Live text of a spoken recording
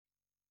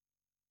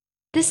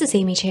This is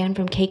Amy Chan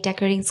from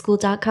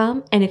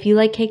CakeDecoratingSchool.com, and if you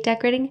like cake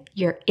decorating,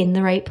 you're in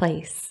the right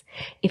place.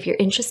 If you're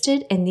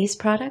interested in these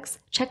products,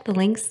 check the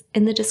links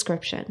in the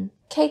description.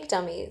 Cake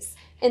dummies.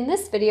 In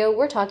this video,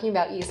 we're talking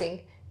about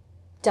using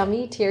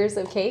dummy tiers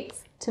of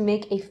cakes to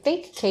make a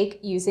fake cake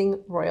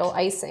using royal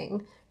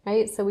icing,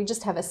 right? So we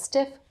just have a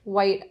stiff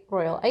white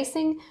royal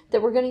icing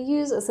that we're going to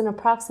use as an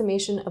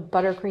approximation of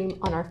buttercream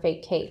on our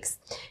fake cakes.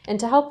 And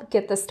to help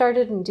get this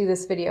started and do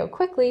this video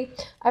quickly,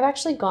 I've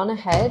actually gone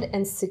ahead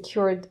and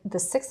secured the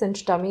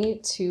 6-inch dummy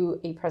to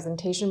a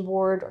presentation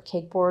board or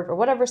cake board or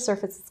whatever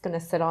surface it's going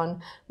to sit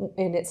on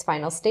in its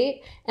final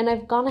state. And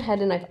I've gone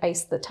ahead and I've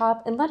iced the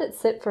top and let it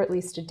sit for at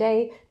least a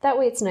day. That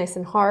way it's nice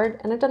and hard.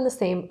 And I've done the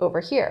same over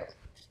here.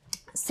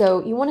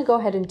 So you want to go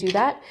ahead and do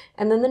that,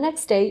 and then the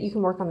next day you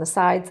can work on the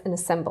sides and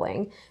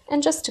assembling.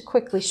 And just to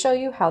quickly show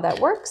you how that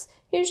works,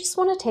 you just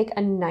want to take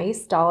a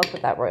nice dollop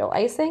of that royal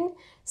icing,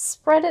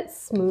 spread it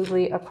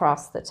smoothly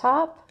across the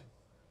top,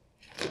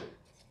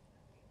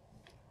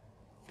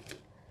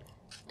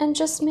 and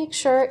just make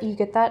sure you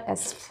get that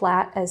as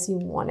flat as you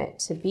want it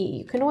to be.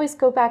 You can always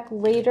go back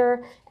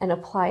later and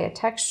apply a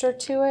texture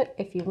to it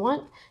if you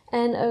want.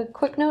 And a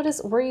quick note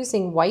is we're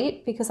using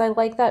white because I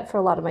like that for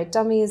a lot of my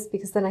dummies,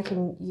 because then I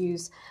can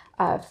use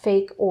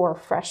fake or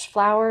fresh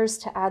flowers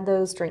to add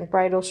those during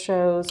bridal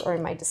shows or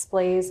in my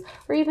displays,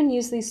 or even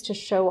use these to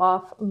show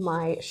off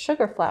my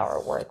sugar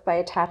flower work by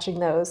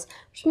attaching those,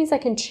 which means I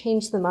can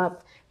change them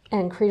up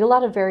and create a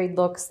lot of varied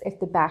looks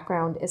if the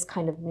background is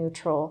kind of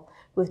neutral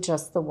with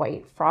just the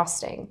white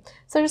frosting.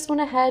 So I just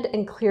went ahead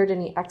and cleared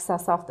any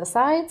excess off the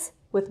sides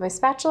with my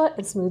spatula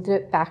and smoothed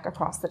it back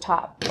across the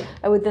top.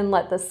 I would then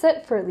let this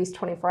sit for at least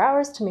 24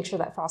 hours to make sure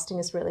that frosting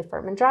is really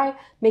firm and dry,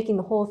 making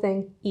the whole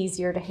thing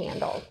easier to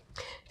handle.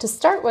 To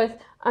start with,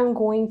 I'm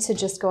going to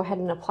just go ahead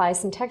and apply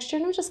some texture,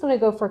 and I'm just going to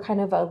go for kind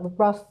of a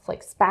rough,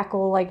 like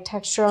spackle-like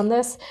texture on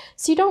this.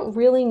 So you don't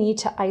really need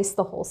to ice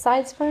the whole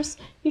sides first.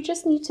 You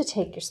just need to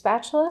take your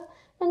spatula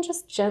and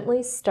just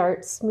gently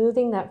start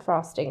smoothing that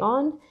frosting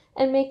on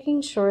and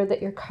making sure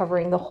that you're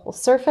covering the whole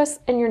surface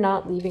and you're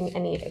not leaving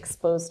any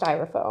exposed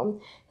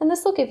styrofoam. And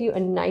this will give you a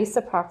nice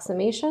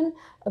approximation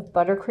of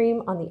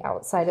buttercream on the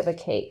outside of a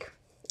cake.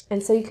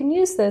 And so you can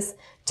use this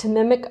to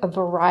mimic a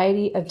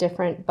variety of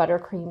different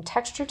buttercream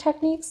texture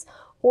techniques,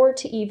 or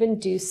to even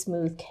do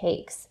smooth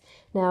cakes.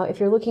 Now, if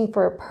you're looking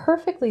for a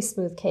perfectly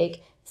smooth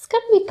cake, it's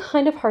going to be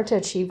kind of hard to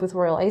achieve with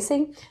royal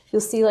icing.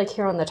 You'll see, like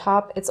here on the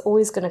top, it's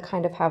always going to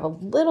kind of have a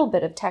little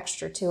bit of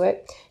texture to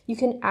it. You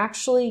can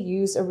actually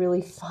use a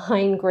really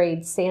fine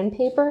grade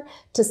sandpaper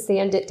to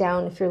sand it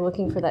down if you're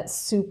looking for that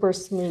super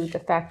smooth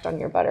effect on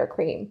your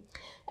buttercream.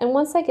 And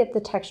once I get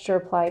the texture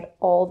applied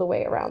all the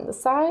way around the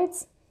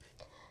sides,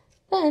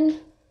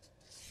 then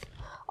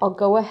I'll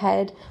go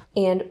ahead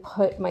and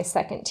put my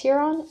second tier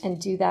on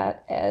and do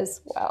that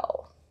as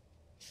well.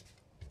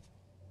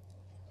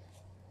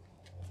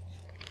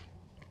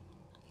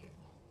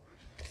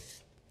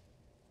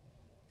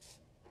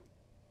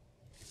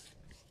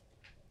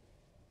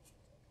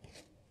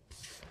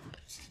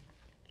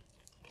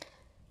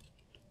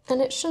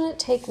 And it shouldn't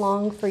take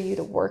long for you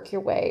to work your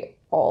way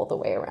all the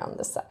way around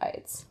the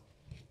sides.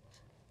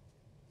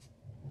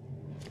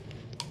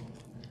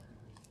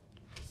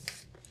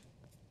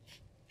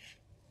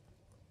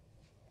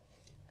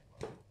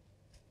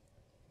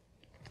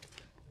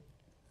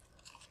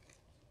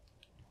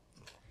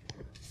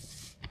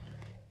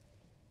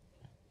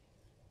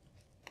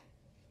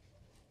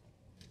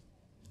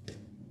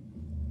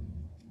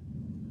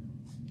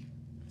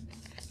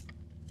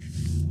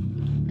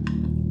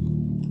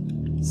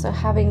 So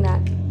having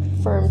that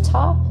firm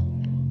top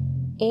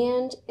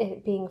and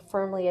it being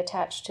firmly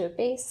attached to a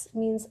base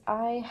means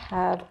I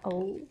have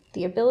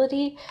the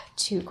ability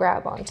to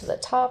grab onto the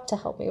top to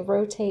help me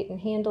rotate and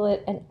handle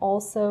it, and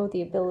also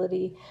the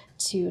ability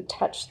to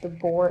touch the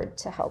board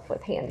to help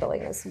with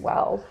handling as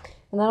well.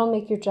 And that'll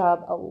make your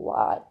job a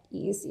lot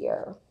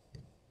easier.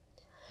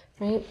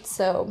 Right,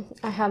 so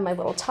I have my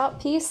little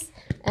top piece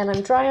and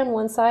I'm dry on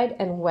one side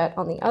and wet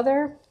on the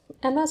other,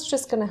 and that's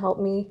just going to help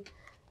me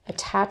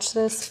attach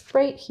this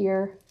right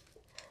here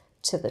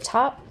to the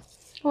top.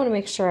 I want to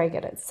make sure I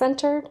get it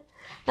centered,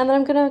 and then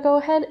I'm going to go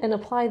ahead and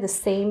apply the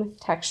same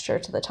texture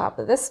to the top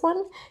of this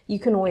one. You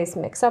can always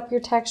mix up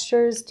your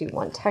textures, do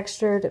one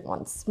textured and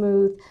one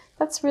smooth.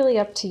 That's really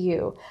up to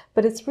you,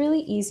 but it's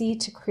really easy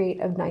to create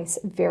a nice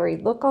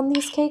varied look on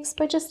these cakes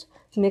by just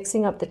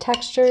mixing up the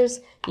textures.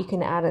 You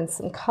can add in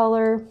some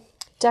color,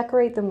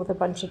 decorate them with a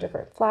bunch of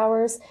different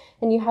flowers,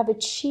 and you have a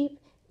cheap,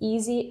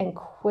 easy and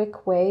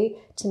quick way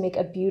to make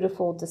a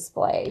beautiful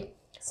display.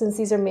 Since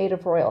these are made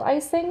of royal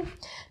icing,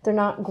 they're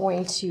not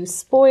going to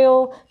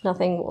spoil,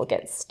 nothing will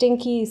get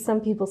stinky. Some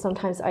people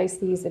sometimes ice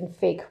these in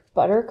fake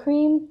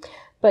buttercream,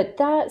 but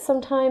that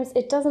sometimes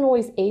it doesn't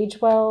always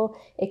age well.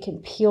 It can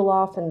peel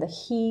off in the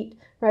heat,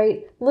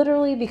 right?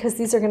 Literally, because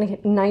these are going to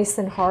get nice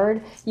and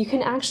hard, you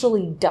can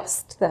actually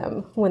dust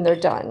them when they're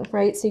done,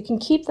 right? So you can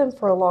keep them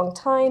for a long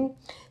time.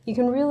 You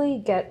can really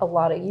get a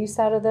lot of use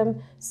out of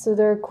them. So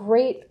they're a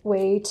great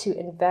way to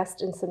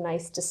invest in some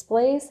nice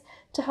displays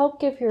to help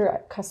give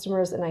your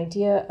customers an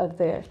idea of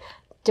the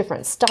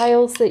different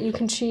styles that you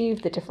can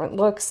achieve, the different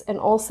looks, and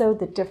also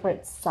the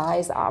different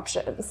size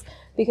options.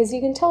 Because you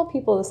can tell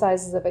people the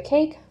sizes of a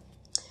cake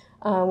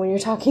when you're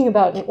talking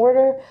about an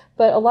order,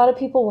 but a lot of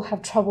people will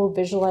have trouble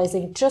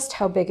visualizing just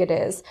how big it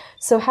is.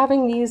 So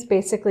having these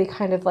basically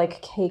kind of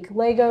like cake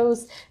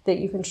Legos that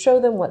you can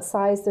show them what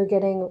size they're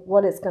getting,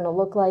 what it's going to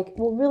look like,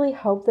 will really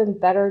help them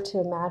better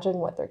to imagine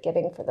what they're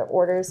getting for their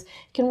orders.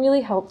 It can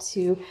really help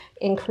to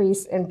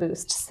increase and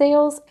boost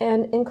sales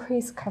and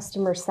increase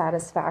customer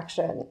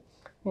satisfaction,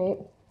 right?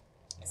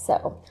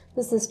 So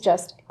this is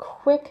just a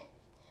quick,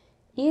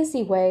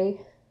 easy way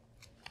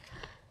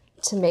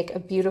to make a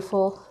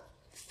beautiful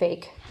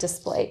fake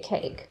display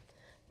cake,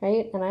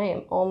 right? And I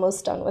am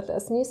almost done with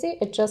this. And you see,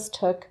 it just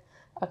took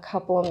a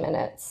couple of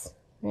minutes,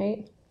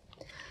 right?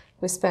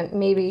 We spent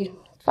maybe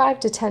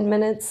 5 to 10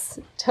 minutes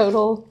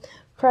total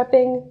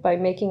prepping by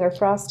making our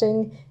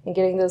frosting and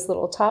getting those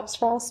little tops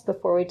frost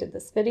before we did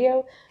this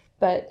video,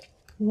 but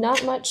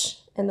not much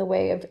in the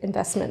way of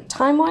investment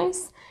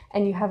time-wise.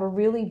 And you have a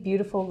really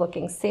beautiful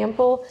looking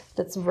sample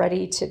that's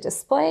ready to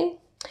display.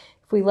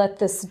 If we let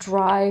this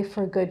dry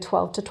for a good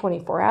 12 to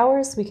 24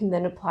 hours, we can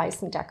then apply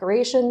some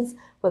decorations,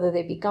 whether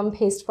they be gum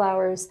paste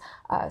flowers,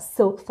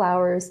 silk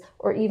flowers,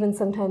 or even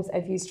sometimes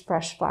I've used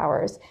fresh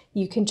flowers.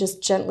 You can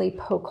just gently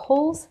poke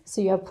holes so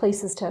you have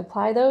places to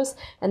apply those,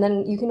 and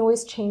then you can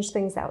always change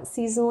things out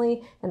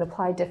seasonally and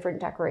apply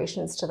different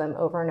decorations to them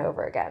over and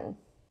over again.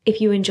 If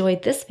you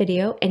enjoyed this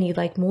video and you'd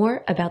like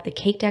more about the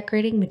cake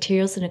decorating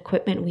materials and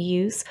equipment we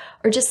use,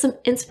 or just some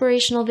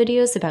inspirational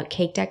videos about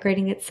cake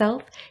decorating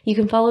itself, you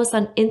can follow us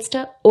on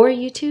Insta or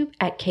YouTube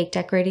at Cake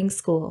Decorating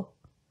School.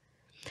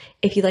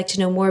 If you'd like to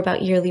know more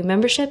about yearly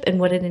membership and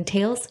what it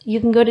entails, you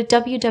can go to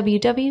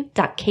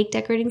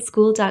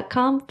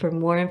www.cakedecoratingschool.com for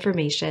more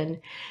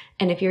information.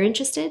 And if you're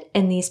interested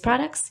in these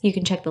products, you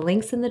can check the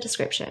links in the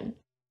description.